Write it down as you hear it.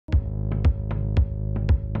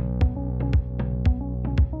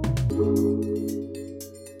Hi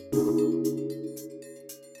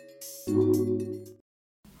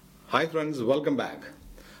friends, welcome back.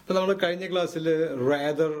 അപ്പോൾ നമ്മൾ കഴിഞ്ഞ ക്ലാസ്സിൽ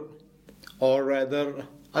റാദർ ഓർ റാദർ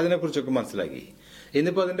അതിനെ കുറിച്ചൊക്കെ മനസ്സിലാക്കി.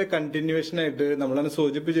 ഇന്നിപ്പോൾ അതിന്റെ കണ്ടിന്യൂവേഷൻ ആയിട്ട് നമ്മളതിനെ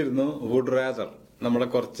സൂചിപ്പിച്ചിരുന്നു വുഡ് റാദർ. നമ്മളെ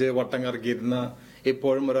കുറച്ച് വട്ടം കറക്കിയിരുന്ന,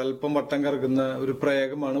 ഇപ്പോഴും ഒരല്പം വട്ടം കറക്കുന്ന ഒരു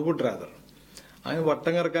പ്രയോഗമാണ് വുഡ് റാദർ. അങ്ങനെ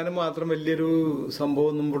വട്ടം കറക്കാനും മാത്രം വലിയൊരു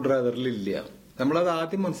സംഭവമൊന്നും വുഡ് റാദറിൽ ഇല്ല. നമ്മളത്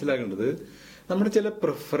ആദ്യം മനസ്സിലാക്കേണ്ടത് നമ്മുടെ ചില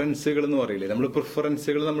പ്രിഫറൻസുകൾ എന്ന് പറയില്ലേ, നമ്മൾ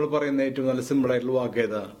പ്രിഫറൻസുകൾ നമ്മൾ പറയുന്ന ഏറ്റവും നല്ല സിമ്പിൾ ആയിട്ടുള്ള വാക്ക്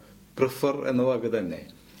ഏതാ? പ്രിഫർ എന്ന വാക്ക് തന്നെ.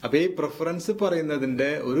 അപ്പൊ ഈ പ്രിഫറൻസ് പറയുന്നതിന്റെ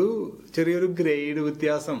ഒരു ചെറിയൊരു ഗ്രേഡ്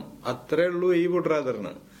വ്യത്യാസം അത്രേ ഉള്ളൂ ഈ വുഡ്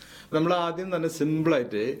റാദറിന്. നമ്മൾ ആദ്യം തന്നെ സിമ്പിൾ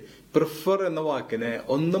ആയിട്ട് പ്രിഫർ എന്ന വാക്കിനെ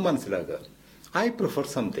ഒന്ന് മനസ്സിലാക്കുക. ഐ പ്രിഫർ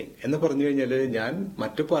സംതിങ് എന്ന് പറഞ്ഞു കഴിഞ്ഞാൽ ഞാൻ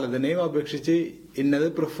മറ്റു പലതിനെയും അപേക്ഷിച്ച് ഇന്നത്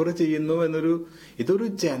പ്രിഫർ ചെയ്യുന്നു ഇതൊരു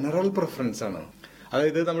ജനറൽ പ്രിഫറൻസ് ആണ്.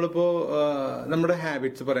 അതായത് നമ്മളിപ്പോ നമ്മുടെ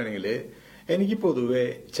ഹാബിറ്റ്സ് പറയണെങ്കിൽ എനിക്ക് പൊതുവെ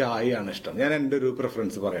ചായയാണ് ഇഷ്ടം. ഞാൻ എന്റെ ഒരു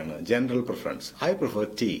പ്രിഫറൻസ് പറയാണ്, general preference. I prefer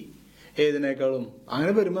tea ഏതിനേക്കാളും.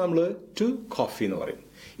 അങ്ങനെ വരുമ്പോൾ നമ്മൾ ടു കോഫി എന്ന് പറയും.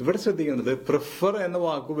 ഇവിടെ ശ്രദ്ധിക്കേണ്ടത് പ്രിഫർ എന്ന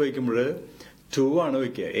വാക്ക് ഉപയോഗിക്കുമ്പോൾ ടു ആണ്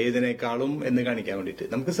വെക്കുക, ഏതിനേക്കാളും എന്ന് കാണിക്കാൻ വേണ്ടിയിട്ട്.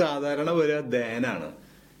 നമുക്ക് സാധാരണ വരിക ദാൻ ആണ്,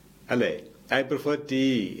 അല്ലെ? I prefer tea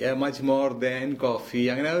much more than coffee.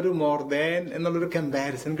 അങ്ങനെ ഒരു മോർ ദാൻ എന്നുള്ളൊരു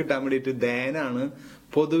കമ്പാരിസൺ കിട്ടാൻ വേണ്ടിയിട്ട് ദാൻ ആണ്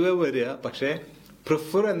പൊതുവെ വരിക. പക്ഷെ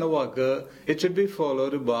പ്രിഫർ എന്ന വാക്ക് it should be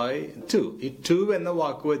followed by two. ഈ ടു എന്ന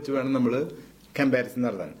വാക്ക് വെച്ച് വേണം നമ്മൾ കമ്പാരിസൺ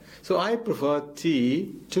നടത്താൻ. So I prefer tea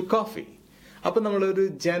to coffee. അപ്പൊ നമ്മളൊരു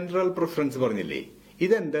ജനറൽ പ്രിഫറൻസ് പറഞ്ഞില്ലേ,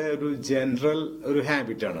 ഇതെന്റെ ഒരു ജനറൽ ഒരു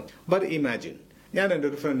ഹാബിറ്റ് ആണ്. ബട്ട് ഇമാജിൻ, ഞാൻ എന്റെ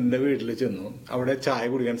ഒരു ഫ്രണ്ടിന്റെ വീട്ടിൽ ചെന്നു, അവിടെ ചായ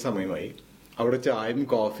കുടിക്കാൻ സമയമായി. അവിടെ ചായയും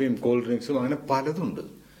കോഫിയും കൂൾ ഡ്രിങ്ക്സും അങ്ങനെ പലതുണ്ട്.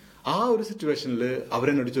 ആ ഒരു സിറ്റുവേഷനിൽ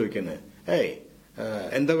അവരെന്നോട് ചോദിക്കുന്നത്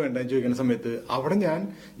എന്താ വേണ്ടെന്ന് ചോദിക്കുന്ന സമയത്ത് അവിടെ ഞാൻ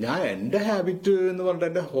എന്റെ ഹാബിറ്റ് എന്ന് പറഞ്ഞിട്ട്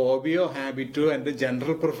എന്റെ ഹോബിയോ ഹാബിറ്റോ എന്റെ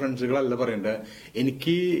ജനറൽ പ്രിഫറൻസുകളല്ല പറയേണ്ടത്.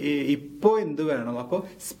 എനിക്ക് ഇപ്പോ എന്ത് വേണം, അപ്പൊ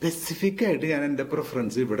സ്പെസിഫിക് ആയിട്ട് ഞാൻ എന്റെ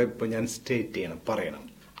പ്രിഫറൻസ് ഇവിടെ ഇപ്പൊ ഞാൻ സ്റ്റേറ്റ് ചെയ്യണം, പറയണം.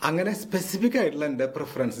 അങ്ങനെ സ്പെസിഫിക് ആയിട്ടുള്ള എന്റെ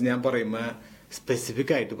പ്രിഫറൻസ് ഞാൻ പറയുമ്പോ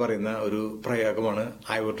സ്പെസിഫിക് ആയിട്ട് പറയുന്ന ഒരു പ്രയോഗമാണ്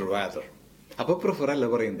ഐ വുഡ് റാദർ. അപ്പൊ പ്രിഫർ അല്ല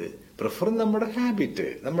പറയുന്നത്, പ്രിഫർ നമ്മുടെ ഹാബിറ്റ്,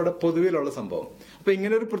 നമ്മുടെ പൊതുവിലുള്ള സംഭവം. അപ്പൊ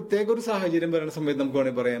ഇങ്ങനെ ഒരു പ്രത്യേക ഒരു സാഹചര്യം വരുന്ന സമയത്ത് നമുക്ക്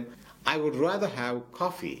വേണമെങ്കിൽ പറയാം I would rather have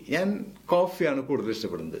coffee. ഞാൻ കോഫിയാണ് കൂടുതൽ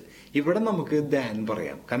ഇഷ്ടപ്പെടുന്നത്. ഇവിടെ നമുക്ക് ദാൻ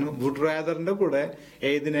പറയാം, കാരണം വുഡ് റാദറിന്റെ കൂടെ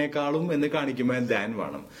ഏതിനേക്കാളും എന്ന് കാണിക്കുമ്പോൾ ദാൻ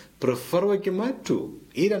വേണം. പ്രിഫർ വയ്ക്കുമ്പോൾ ടു.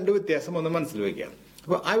 ഈ രണ്ട് വ്യത്യാസം ഒന്ന് മനസ്സിൽ വയ്ക്കാം.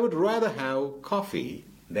 അപ്പൊ I would rather have coffee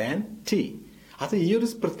than tea. അത് ഈ ഒരു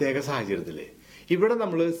പ്രത്യേക സാഹചര്യത്തില് ഇവിടെ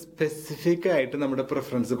നമ്മൾ സ്പെസിഫിക് ആയിട്ട് നമ്മുടെ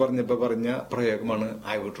പ്രിഫറൻസ് പറഞ്ഞ പ്രയോഗമാണ്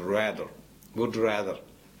I would rather. Would rather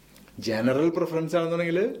general preference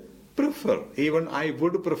ആണെന്നുണ്ടെങ്കിൽ prefer, even I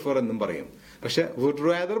would prefer എന്നും പറയും. പക്ഷെ വുഡ്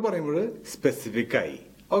റാദർ പറയുമ്പോൾ സ്പെസിഫിക് ആയി.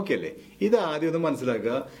 ഓക്കെ അല്ലേ? ഇത് ആദ്യം ഒന്ന്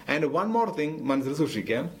മനസ്സിലാക്കുക. ആൻഡ് വൺ മോർ തിങ് മനസ്സിൽ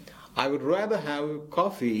സൂക്ഷിക്കാം, I would rather have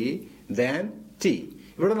coffee than tea.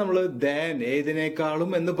 ഇവിടെ നമ്മൾ ദാൻ ഏതിനേക്കാളും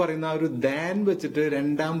എന്ന് പറയുന്ന ആ ഒരു ദാൻ വെച്ചിട്ട്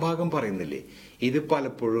രണ്ടാം ഭാഗം പറയുന്നില്ലേ, ഇത്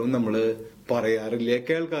പലപ്പോഴും നമ്മൾ പറയാറില്ല,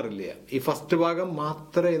 കേൾക്കാറില്ല. ഈ ഫസ്റ്റ് ഭാഗം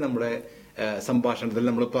മാത്രമേ നമ്മുടെ സംഭാഷണത്തിൽ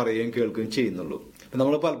നമ്മൾ പറയുകയും കേൾക്കുകയും ചെയ്യുന്നുള്ളൂ.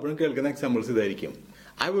 നമ്മൾ പലപ്പോഴും കേൾക്കുന്ന എക്സാമ്പിൾസ് ഇതായിരിക്കും.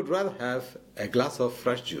 I would rather have A glass of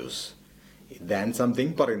fresh juice than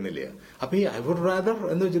something പറയുന്നില്ല. അപ്പൊ ഈ ഐ വുഡ് റാദർ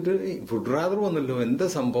എന്ന് വെച്ചിട്ട് വുഡ് റാദർ വന്നല്ലോ, എന്താ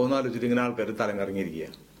സംഭവം എന്ന് ആലോചിച്ചിട്ട് ഇങ്ങനെ ആൾക്കാർ തലം കറങ്ങിയിരിക്കുക.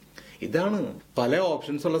 ഇതാണ് പല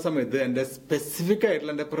ഓപ്ഷൻസ് ഉള്ള സമയത്ത് എന്റെ സ്പെസിഫിക്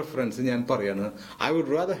ആയിട്ടുള്ള എന്റെ പ്രിഫറൻസ് ഞാൻ പറയാണ് I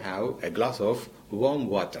would rather have A glass of warm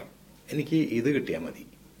water. എനിക്ക് ഇത് കിട്ടിയാൽ മതി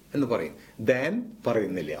എന്ന് പറയും. ദാൻ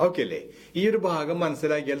പറയുന്നില്ല. ഓക്കെ അല്ലേ? ഈ ഒരു ഭാഗം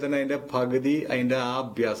മനസ്സിലാക്കിയാൽ തന്നെ അതിന്റെ പകുതി അതിന്റെ ആ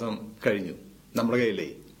അഭ്യാസം കഴിഞ്ഞു നമ്മുടെ കയ്യിലേ.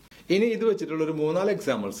 ഇനി ഇത് വെച്ചിട്ടുള്ള ഒരു 3-4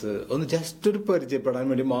 എക്സാമ്പിൾസ് ഒന്ന് ജസ്റ്റ് ഒരു പരിചയപ്പെടാൻ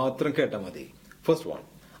വേണ്ടി മാത്രം കേട്ടാൽ മതി. First one,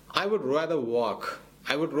 I would rather walk.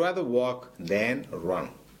 I would rather walk than run.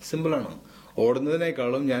 Simple ആണ്.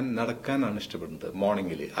 ഓടുന്നതിനേക്കാളും ഞാൻ നടക്കാനാണ് ഇഷ്ടപ്പെടുന്നത്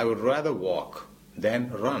മോർണിംഗിൽ. I would rather walk than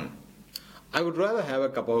run. I would rather have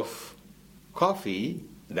A cup of coffee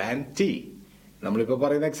than tea. നമ്മളിപ്പോ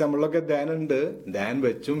പറയുന്ന എക്സാമ്പിളിലൊക്കെ ദാൻ ഉണ്ട്. ദാൻ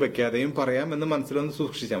വെച്ചും വെക്കാതെയും പറയാം എന്ന് മനസ്സിലൊന്ന്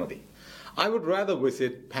സൂക്ഷിച്ചാൽ മതി. I would rather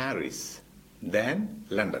visit Paris than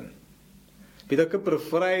London. ഇതൊക്കെ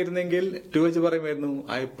പ്രിഫർ ആയിരുന്നെങ്കിൽ ടു വെച്ച് പറയുമായിരുന്നു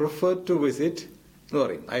ഐ പ്രിഫർ ടു വിസിറ്റ് എന്ന്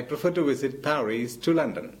പറയും. I prefer to visit Paris to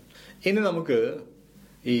London. ഇനി നമുക്ക്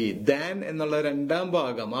ഈ ദാൻ എന്നുള്ള രണ്ടാം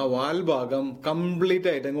ഭാഗം, ആ വാൽ ഭാഗം കംപ്ലീറ്റ്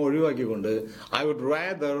ആയിട്ട് അങ്ങ് ഒഴിവാക്കിക്കൊണ്ട് I would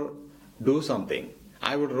rather do something,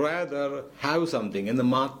 I would rather have something എന്ന്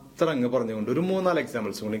മാത്രം അങ്ങ് പറഞ്ഞുകൊണ്ട് ഒരു 3-4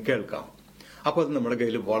 എക്സാമ്പിൾസ് കൂടി കേൾക്കാം. അപ്പൊ അത് നമ്മുടെ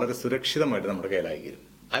കയ്യിൽ വളരെ സുരക്ഷിതമായിട്ട് നമ്മുടെ കയ്യിലായിരിക്കും.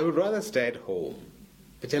 I would rather stay at home.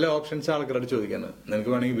 ചില ഓപ്ഷൻസ് ആൾക്കാരോട് ചോദിക്കാണ്,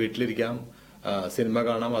 നിനക്ക് വേണമെങ്കിൽ വീട്ടിലിരിക്കാം, സിനിമ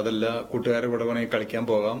കാണാം, അതല്ല കൂട്ടുകാരെ കൂടെ വേണമെങ്കിൽ കളിക്കാൻ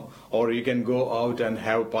പോകാം, or you can go out and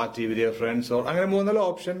have party with your friends, or അങ്ങനെ 3-4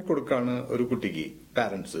 ഓപ്ഷൻ കൊടുക്കാണ് ഒരു കുട്ടിക്ക്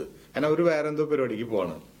പാരന്റ്സ്. കാരണം അവർ വേറെ എന്തോ പരിപാടിക്ക്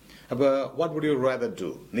പോവാണ്. അപ്പൊ what would you rather do,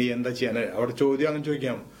 നീ എന്താ ചെയ്യാൻ, അവിടെ ചോദ്യം അങ്ങനെ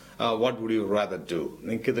ചോദിക്കാം. What would you rather do,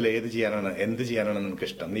 നിനക്ക് ഇതിൽ എന്ത് ചെയ്യാനാണ് നിനക്ക്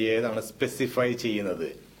ഇഷ്ടം, നീ ഏതാണ് സ്പെസിഫൈ ചെയ്യുന്നത്.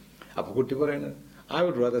 അപ്പൊ കുട്ടി പറയുന്നത് I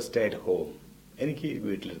would rather stay at home, എനിക്ക്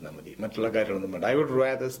വീട്ടിലിരുന്നാൽ മതി, മറ്റുള്ള കാര്യങ്ങളൊന്നും വേണ്ട. I would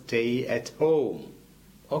rather stay at home.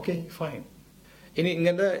 Okay, fine. ഇനി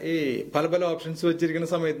ഇങ്ങനത്തെ ഈ പല പല ഓപ്ഷൻസ് വെച്ചിരിക്കുന്ന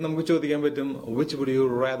സമയത്ത് നമുക്ക് ചോദിക്കാൻ പറ്റും which would you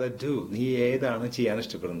rather do, നീ ഏതാണ് ചെയ്യാൻ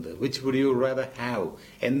ഇഷ്ടപ്പെടുന്നത്. Which would you rather have,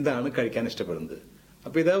 എന്താണ് കഴിക്കാൻ ഇഷ്ടപ്പെടുന്നത്.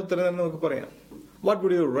 അപ്പൊ ഇതേ ഉത്തരം തന്നെ നമുക്ക് പറയാം. What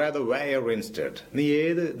would you rather wear instead, നീ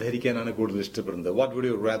ഏത് ധരിക്കാനാണ് കൂടുതൽ ഇഷ്ടപ്പെടുന്നത്. What would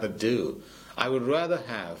you rather do, I would rather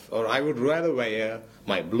have or I would rather where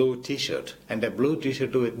my blue T shirt, എന്റെ ബ്ലൂ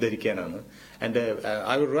ടീഷർട്ട് ധരിക്കാനാണ്. എന്റെ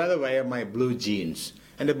I would rather where my blue jeans,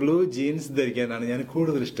 എന്റെ blue jeans ധരിക്കാനാണ് ഞാൻ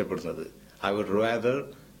കൂടുതൽ ഇഷ്ടപ്പെടുന്നത്. I would rather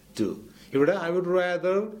do. ഇവിടെ I would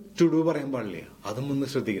rather to do പറയാൻ പാടില്ല, അതും ഒന്ന്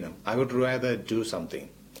ശ്രദ്ധിക്കണം. I would rather do something.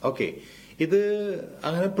 Okay, ഇത്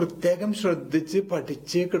അങ്ങനെ പ്രത്യേകം ശ്രദ്ധിച്ച്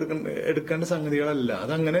പഠിച്ച് എടുക്കേണ്ട സംഗതികളല്ല.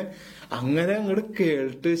 അതങ്ങനെ അങ്ങോട്ട്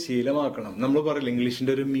കേട്ട് ശീലമാക്കണം. നമ്മൾ പറയില്ല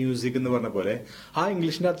ഇംഗ്ലീഷിന്റെ ഒരു മ്യൂസിക് എന്ന് പറഞ്ഞ പോലെ, ആ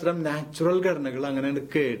ഇംഗ്ലീഷിന്റെ അത്തരം നാച്ചുറൽ ഘടനകൾ അങ്ങനെ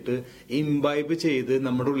കേട്ട് ഇംബൈബ് ചെയ്ത്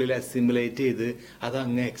നമ്മുടെ ഉള്ളിൽ അസിമുലേറ്റ് ചെയ്ത് അത്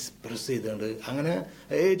അങ്ങ് എക്സ്പ്രസ് ചെയ്തുകൊണ്ട് അങ്ങനെ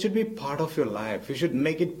it should be part of your life. You should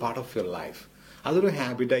make it part of your life. അതൊരു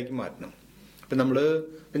ഹാബിറ്റാക്കി മാറ്റണം.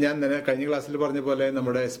 ഇപ്പൊ ഞാൻ കഴിഞ്ഞ ക്ലാസ്സിൽ പറഞ്ഞ പോലെ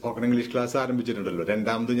നമ്മുടെ സ്പോക്കൺ ഇംഗ്ലീഷ് ക്ലാസ് ആരംഭിച്ചിട്ടുണ്ടല്ലോ,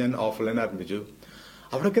 രണ്ടാമത് ഞാൻ ഓഫ്ലൈൻ ആരംഭിച്ചു.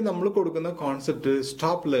 അവിടെയൊക്കെ നമ്മൾ കൊടുക്കുന്ന കോൺസെപ്റ്റ്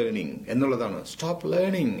സ്റ്റോപ്പ് ലേണിംഗ് എന്നുള്ളതാണ്. Stop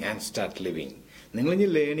learning and start living. നിങ്ങൾ ഇനി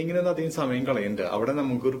ലേണിങ്ങിനൊന്നും അധികം സമയം കളയണ്ട. അവിടെ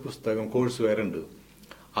നമുക്കൊരു പുസ്തകം കോഴ്സ് വേറെ ഉണ്ട്.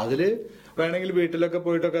 അതില് വേണമെങ്കിൽ വീട്ടിലൊക്കെ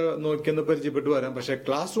പോയിട്ടൊക്കെ നോക്കിയൊന്ന് പരിചയപ്പെട്ട് വരാം. പക്ഷെ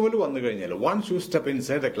ക്ലാസ് റൂമിൽ വന്നു കഴിഞ്ഞാൽ once you step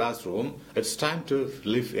inside the class room, it's time to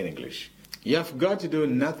live in English. You have got to do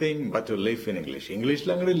nothing but to live in English. ഇംഗ്ലീഷിൽ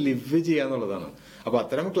അങ്ങനെ ലിവ് ചെയ്യാന്നുള്ളതാണ്. അപ്പൊ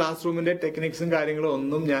അത്തരം ക്ലാസ് റൂമിന്റെ ടെക്നിക്സും കാര്യങ്ങളും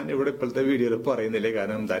ഒന്നും ഞാൻ ഇവിടെ ഇപ്പോഴത്തെ വീഡിയോയിൽ പറയുന്നില്ല.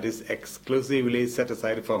 കാരണം that is exclusively set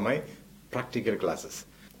aside for my practical classes.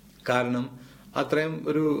 കാരണം അത്രയും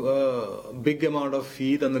ഒരു ബിഗ് എമൗണ്ട് ഓഫ് ഫീ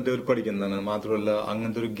തന്നിട്ട് ഒരു പഠിക്കുന്നതാണ്. മാത്രമല്ല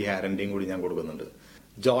അങ്ങനത്തെ ഒരു ഗ്യാരണ്ടിയും കൂടി ഞാൻ കൊടുക്കുന്നുണ്ട്.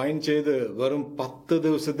 ജോയിൻ ചെയ്ത് വെറും 10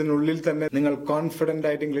 ദിവസത്തിനുള്ളിൽ തന്നെ നിങ്ങൾ കോൺഫിഡന്റ്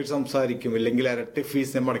ആയിട്ട് ഇംഗ്ലീഷ് സംസാരിക്കും, ഇല്ലെങ്കിൽ ഇരട്ടി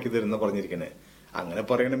ഫീസ് ഞാൻ മടക്കി തരുന്ന പറഞ്ഞിരിക്കുന്നത്. അങ്ങനെ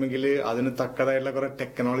പറയണമെങ്കിൽ അതിന് തക്കതായിട്ടുള്ള കുറെ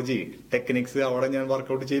ടെക്നിക്സ് അവിടെ ഞാൻ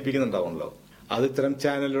വർക്ക്ഔട്ട് ചെയ്യിപ്പിക്കുന്നുണ്ടാവുമല്ലോ. അത് ഇത്തരം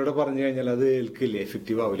ചാനലിലൂടെ പറഞ്ഞു കഴിഞ്ഞാൽ അത് ഏൽക്കില്ല,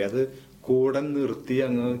 എഫക്റ്റീവ് ആവില്ല. അത് കൂടെ നിർത്തി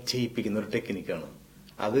അങ്ങ് ചെയ്യിപ്പിക്കുന്ന ഒരു ടെക്നിക്കാണ്.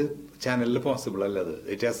 അത് ചാനലിൽ പോസിബിൾ അല്ല. അത്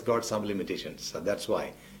it has got some limitations. That's why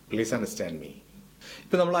please understand me.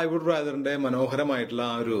 ഇപ്പൊ നമ്മൾ ഐ വുഡ് റാദറിന്റെ മനോഹരമായിട്ടുള്ള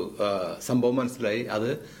ആ ഒരു സംഭവം മനസ്സിലായി.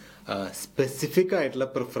 അത് സ്പെസിഫിക് ആയിട്ടുള്ള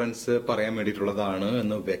പ്രിഫറൻസ് പറയാൻ വേണ്ടിയിട്ടുള്ളതാണ്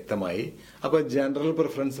എന്ന് വ്യക്തമായി. അപ്പൊ ജനറൽ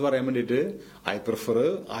പ്രിഫറൻസ് പറയാൻ വേണ്ടിയിട്ട് I prefer,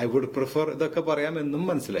 I would prefer ഇതൊക്കെ പറയാമെന്നും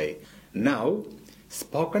മനസ്സിലായി. നൗ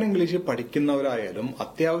സ്പോക്കൺ ഇംഗ്ലീഷ് പഠിക്കുന്നവരായാലും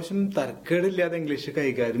അത്യാവശ്യം തരക്കേടില്ലാതെ ഇംഗ്ലീഷ്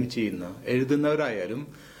കൈകാര്യം ചെയ്യുന്ന എഴുതുന്നവരായാലും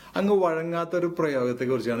അങ്ങ് വഴങ്ങാത്ത ഒരു പ്രയോഗത്തെ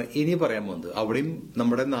കുറിച്ചാണ് ഇനി പറയാൻ പോകുന്നത്. അവിടെയും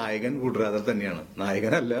നമ്മുടെ നായകൻ വുഡ് റാദർ തന്നെയാണ്.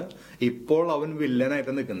 നായകനല്ല, ഇപ്പോൾ അവൻ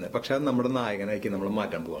വില്ലനായിട്ട് നിൽക്കുന്നത്. പക്ഷെ അത് നമ്മുടെ നായകനാക്കി നമ്മൾ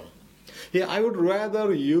മാറ്റാൻ പോവാണ്. I would rather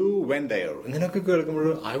you went there, ഇങ്ങനെയൊക്കെ കേൾക്കുമ്പോൾ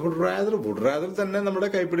ഐ വുഡ് റാദർ തന്നെ നമ്മുടെ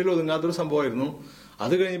കൈപ്പിടിയിൽ ഒതുങ്ങാത്തൊരു സംഭവമായിരുന്നു.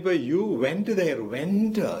 അത് കഴിഞ്ഞപ്പോ യു വെന്റ് ദെയർ,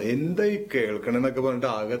 വെന്റ് എന്താ ഈ കേൾക്കണെന്നൊക്കെ പറഞ്ഞിട്ട്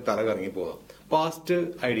ആകെ തല കറങ്ങി പോവാം. പാസ്റ്റ്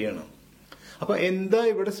ഐഡിയ ആണ്. അപ്പൊ എന്താ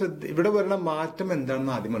ഇവിടെ വരുന്ന മാറ്റം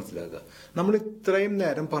എന്താണെന്ന് ആദ്യം മനസ്സിലാക്കുക. നമ്മൾ ഇത്രയും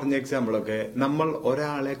നേരം പറഞ്ഞ എക്സാമ്പിളൊക്കെ നമ്മൾ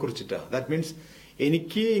ഒരാളെ കുറിച്ചിട്ടാ. ദാറ്റ് മീൻസ്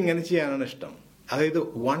എനിക്ക് ഇങ്ങനെ ചെയ്യാനാണ് ഇഷ്ടം. അതായത്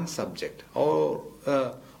വൺ സബ്ജക്ട്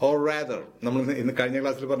ഓർ റാദർ, നമ്മൾ ഇന്ന് കഴിഞ്ഞ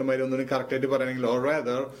ക്ലാസ്സിൽ പറഞ്ഞ മാതിരി ഒന്നും കറക്റ്റ് ആയിട്ട് പറയണമെങ്കിൽ or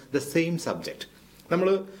rather the same subject. നമ്മൾ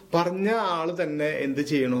പറഞ്ഞ ആള് തന്നെ എന്ത്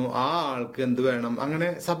ചെയ്യണോ ആ ആൾക്ക് എന്ത് വേണം, അങ്ങനെ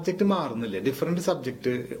സബ്ജക്ട് മാറുന്നില്ല. ഡിഫറെന്റ്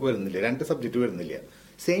സബ്ജക്ട് വരുന്നില്ല, 2 സബ്ജക്ട് വരുന്നില്ല.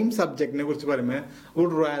 സെയിം സബ്ജക്റ്റിനെ കുറിച്ച് പറയുമ്പോൾ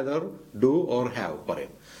would rather do or have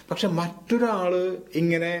പറയും. പക്ഷെ മറ്റൊരാള്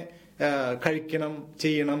ഇങ്ങനെ കഴിക്കണം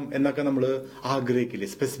ചെയ്യണം എന്നൊക്കെ നമ്മൾ ആഗ്രഹിക്കില്ലേ,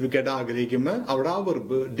 സ്പെസിഫിക് ആയിട്ട് ആഗ്രഹിക്കുമ്പോൾ അവിടെ ആ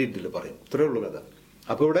വെർബ് ഡിഡിൽ പറയും. ഇത്രേ ഉള്ളൂ കഥ.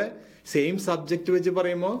 അപ്പൊ ഇവിടെ സെയിം സബ്ജക്ട് വെച്ച്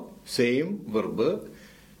പറയുമ്പോൾ സെയിം വെർബ്,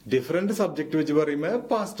 ഡിഫറെന്റ് സബ്ജക്ട് വെച്ച് പറയുമ്പോൾ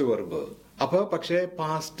പാസ്റ്റ് വെർബ്. അപ്പൊ പക്ഷെ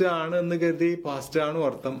പാസ്റ്റ് ആണ് എന്ന് കരുതി പാസ്റ്റ് ആണ്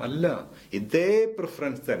അർത്ഥം അല്ല, ഇതേ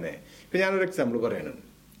പ്രിഫറൻസ് തന്നെ. ഇപ്പൊ ഞാനൊരു എക്സാമ്പിൾ പറയാണ്.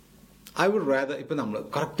 ഐ വുഡ് റാദർ, ഇപ്പൊ നമ്മൾ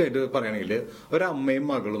കറക്റ്റ് ആയിട്ട് പറയുകയാണെങ്കിൽ ഒരമ്മയും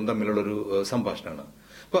മകളും തമ്മിലുള്ളൊരു സംഭാഷണമാണ്.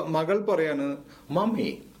 അപ്പൊ മകൾ പറയാണ്, mummy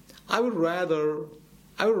I would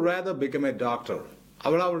rather become A doctor.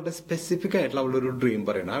 അവളുടെ സ്പെസിഫിക് ആയിട്ടുള്ള അവളുടെ ഒരു ഡ്രീം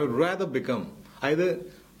പറയണം. ഐ വുഡ് റാദർ ബിക്കം, അതായത്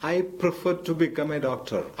I prefer to become A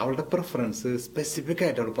doctor. അവളുടെ പ്രിഫറൻസ് സ്പെസിഫിക്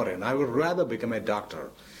ആയിട്ട് അവൾ പറയണം. I would rather become A doctor.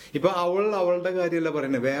 ഇപ്പൊ അവളുടെ കാര്യമല്ല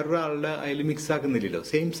പറയുന്നത്, വേറൊരാളുടെ അതിൽ മിക്സ് ആക്കുന്നില്ലല്ലോ.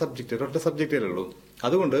 സെയിം സബ്ജക്ട്, ഒരൊറ്റ സബ്ജക്റ്റേ ഉള്ളൂ.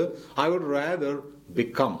 അതുകൊണ്ട് I would rather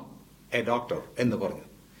become A doctor എന്ന് പറഞ്ഞു.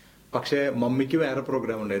 പക്ഷെ മമ്മിക്ക് വേറെ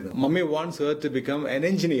പ്രോഗ്രാം ഉണ്ടായിരുന്നു. Mummy wants her to become an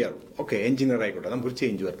engineer. Okay, engineer ആയിക്കോട്ടെ, നമുക്കൊരു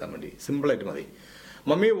ചേഞ്ച് വരുത്താൻ വേണ്ടി സിമ്പിൾ ആയിട്ട് മതി.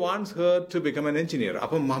 Mummy wants her to become an engineer.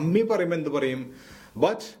 അപ്പൊ മമ്മി പറയുമ്പോൾ എന്ത് പറയും?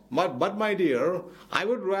 But my dear, I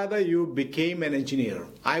would rather you became an engineer.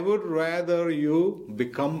 I would rather you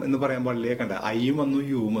become എന്ന് പറയാൻ പാടില്ലേ? കണ്ട, ഐയും വന്നു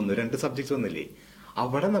യുവും വന്നു, രണ്ട് സബ്ജക്ട്സ് വന്നില്ലേ?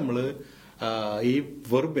 അവിടെ നമ്മള് ഈ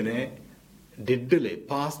വെർബിനെ ഡിഡില്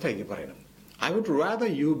പാസ്റ്റ് ആക്കി പറയണം. I would rather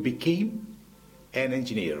you became an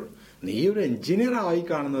engineer. നീ ഒരു എഞ്ചിനീയർ ആയി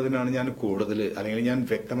കാണുന്നതിനാണ് ഞാൻ കൂടുതൽ, അല്ലെങ്കിൽ ഞാൻ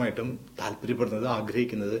വ്യക്തമായിട്ടും താല്പര്യപ്പെടുന്നത്,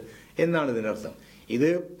 ആഗ്രഹിക്കുന്നത് എന്നാണ് ഇതിന്റെ അർത്ഥം. ഇത്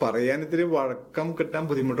പറയാൻ ഇത്തിരി വഴക്കം കിട്ടാൻ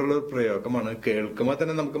ബുദ്ധിമുട്ടുള്ള ഒരു പ്രയോഗമാണ്. കേൾക്കുമ്പോൾ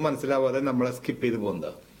തന്നെ നമുക്ക് മനസ്സിലാവാതെ നമ്മളെ സ്കിപ്പ് ചെയ്ത്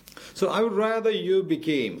പോകുന്നത്. So I would rather you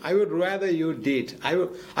became, I would rather you did,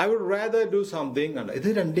 I would rather do something. ഇത്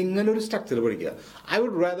രണ്ടിങ്ങനെ ഒരു സ്ട്രക്ചർ പഠിക്കുക. I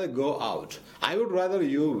would rather go out, I would rather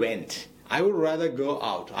you went, I would rather go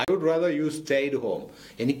out, I would rather you stayed home.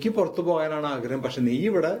 എനിക്ക് പുറത്തു പോകാനാണ് ആഗ്രഹം, പക്ഷെ നീ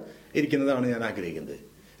ഇവിടെ ഇരിക്കുന്നതാണ് ഞാൻ ആഗ്രഹിക്കുന്നത്.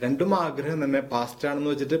 രണ്ടും ആഗ്രഹം തന്നെ പാസ്റ്റ് ആണെന്ന്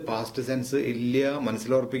വെച്ചിട്ട് പാസ്റ്റ് സെൻസ് ഇല്ല,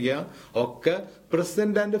 മനസ്സിലോർപ്പിക്കുക. ഒക്കെ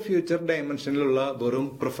പ്രസന്റ് ആൻഡ് ഫ്യൂച്ചർ ഡയമെൻഷനിലുള്ള വെറും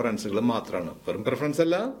പ്രിഫറൻസുകൾ മാത്രമാണ്. വെറും പ്രിഫറൻസ്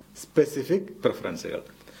അല്ല, സ്പെസിഫിക് പ്രിഫറൻസുകൾ.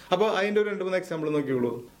 അപ്പൊ അതിന്റെ ഒരു 2-3 എക്സാമ്പിൾ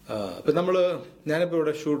നോക്കിയോളൂ. ഇപ്പൊ ഞാനിപ്പോ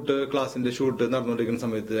ഇവിടെ ക്ലാസിന്റെ ഷൂട്ട് നടന്നുകൊണ്ടിരിക്കുന്ന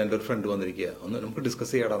സമയത്ത് എന്റെ ഒരു ഫ്രണ്ട് വന്നിരിക്കുക, ഒന്ന് നമുക്ക്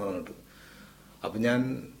ഡിസ്കസ് ചെയ്യാടാന്ന് പറഞ്ഞിട്ട്. അപ്പൊ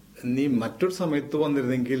നീ മറ്റൊരു സമയത്ത്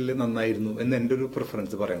വന്നിരുന്നെങ്കിൽ നന്നായിരുന്നു എന്ന് എന്റെ ഒരു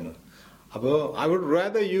പ്രിഫറൻസ് പറയുന്നത്. അപ്പോ I would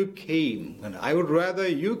rather you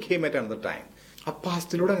came at another time. ആ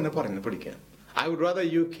പാസ്റ്റിലൂടെ അങ്ങനെ പറഞ്ഞു പഠിക്കാം. I would rather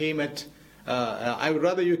you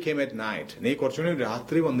came at night. നീ കുറച്ചുകൂടി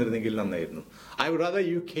രാത്രി വന്നിരുന്നെങ്കിൽ നന്നായിരുന്നു. I would rather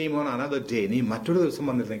you came on another day. നീ മറ്റൊരു ദിവസം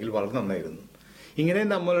വന്നിരുന്നെങ്കിൽ വളരെ നന്നായിരുന്നു. ഇങ്ങനെ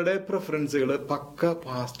നമ്മളുടെ പ്രിഫറൻസുകൾ പക്ക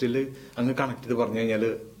പാസ്റ്റിൽ അങ്ങ് കണക്ട് ചെയ്ത് പറഞ്ഞു കഴിഞ്ഞാൽ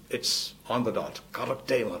ഇറ്റ്സ് ഓൺ ദ ഡോട്ട്,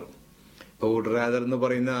 കറക്റ്റായി മാറും. ഇപ്പൊ വുഡ് റാദർ എന്ന്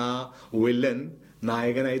പറയുന്ന ആ വില്ലൻ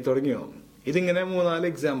നായകനായി തുടങ്ങിയോ? ഇതിങ്ങനെ 3-4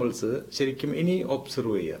 എക്സാമ്പിൾസ് ശരിക്കും ഇനി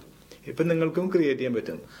ഒബ്സർവ് ചെയ്യുക. ഇപ്പൊ നിങ്ങൾക്കും ക്രിയേറ്റ് ചെയ്യാൻ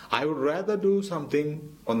പറ്റും. I would rather do something,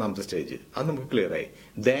 ഒന്നാമത്തെ സ്റ്റേജ്, അത് നമുക്ക് ക്ലിയർ ആയി.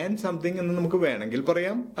 ദാൻ സംതിങ് എന്ന് നമുക്ക് വേണമെങ്കിൽ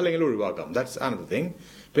പറയാം, അല്ലെങ്കിൽ ഒഴിവാക്കാം. That's another thing.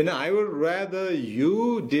 പിന്നെ I would rather you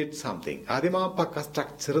did something. ആദ്യം ആ പക്ക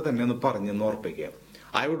സ്ട്രക്ചർ തന്നെ ഒന്ന് പറഞ്ഞെന്ന് ഓർപ്പിക്കാം.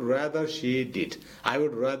 I would rather she did, I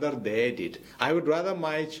would rather they did, I would rather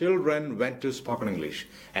my children went to spoken English.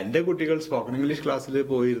 എന്റെ കുട്ടികൾ സ്പോക്കൺ ഇംഗ്ലീഷ് ക്ലാസ്സിൽ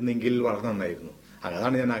പോയിരുന്നെങ്കിൽ വളരെ നന്നായിരുന്നു,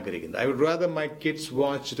 അതാണ് ഞാൻ ആഗ്രഹിക്കുന്നത്. I would rather my kids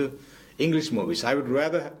watched English movies. I would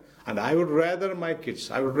rather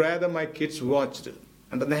my kids watched.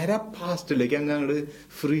 and നേരെ പാസ്റ്റിലേക്ക് അങ്ങ്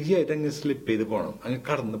ഫ്രീ ആയിട്ട് അങ്ങ് സ്ലിപ്പ് ചെയ്ത് പോകണം, അങ്ങ്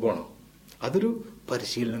കടന്നു പോകണം. അതൊരു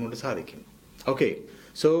പരിശീലനം കൊണ്ട് സാധിക്കും. Okay,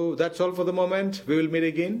 so that's all for the moment. We will meet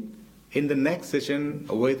again in the next session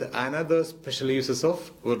with another special uses of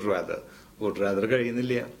would rather. Would rather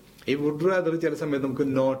കഴിയുന്നില്ല. ഈ would rather ചില സമയത്ത് നമുക്ക്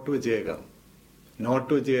നോട്ട് വെച്ച് കേൾക്കാം.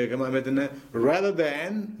 സമയത്തിന് rather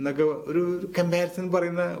than എന്നൊക്കെ ഒരു കമ്പാരിസൺ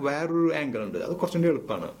പറയുന്ന വേറൊരു ആംഗിൾ ഉണ്ട്. അത് കുറച്ചുകൂടി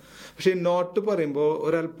എളുപ്പമാണ്. പക്ഷെ നോട്ട് പറയുമ്പോൾ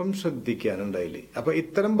ഒരല്പം ശ്രദ്ധിക്കാനുണ്ടായില്ലേ. അപ്പൊ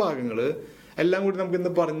ഇത്തരം ഭാഗങ്ങള് എല്ലാം കൂടി നമുക്ക്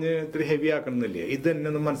ഇന്ന് പറഞ്ഞ് ഇത്തിരി ഹെവി ആക്കണമെന്നില്ലേ. ഇത് തന്നെ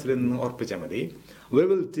ഒന്ന് മനസ്സിൽ നിന്ന് ഓർപ്പിച്ചാൽ മതി. We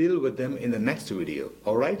will deal with them in the next video.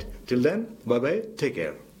 Alright? Till then, bye-bye. Take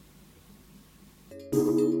care.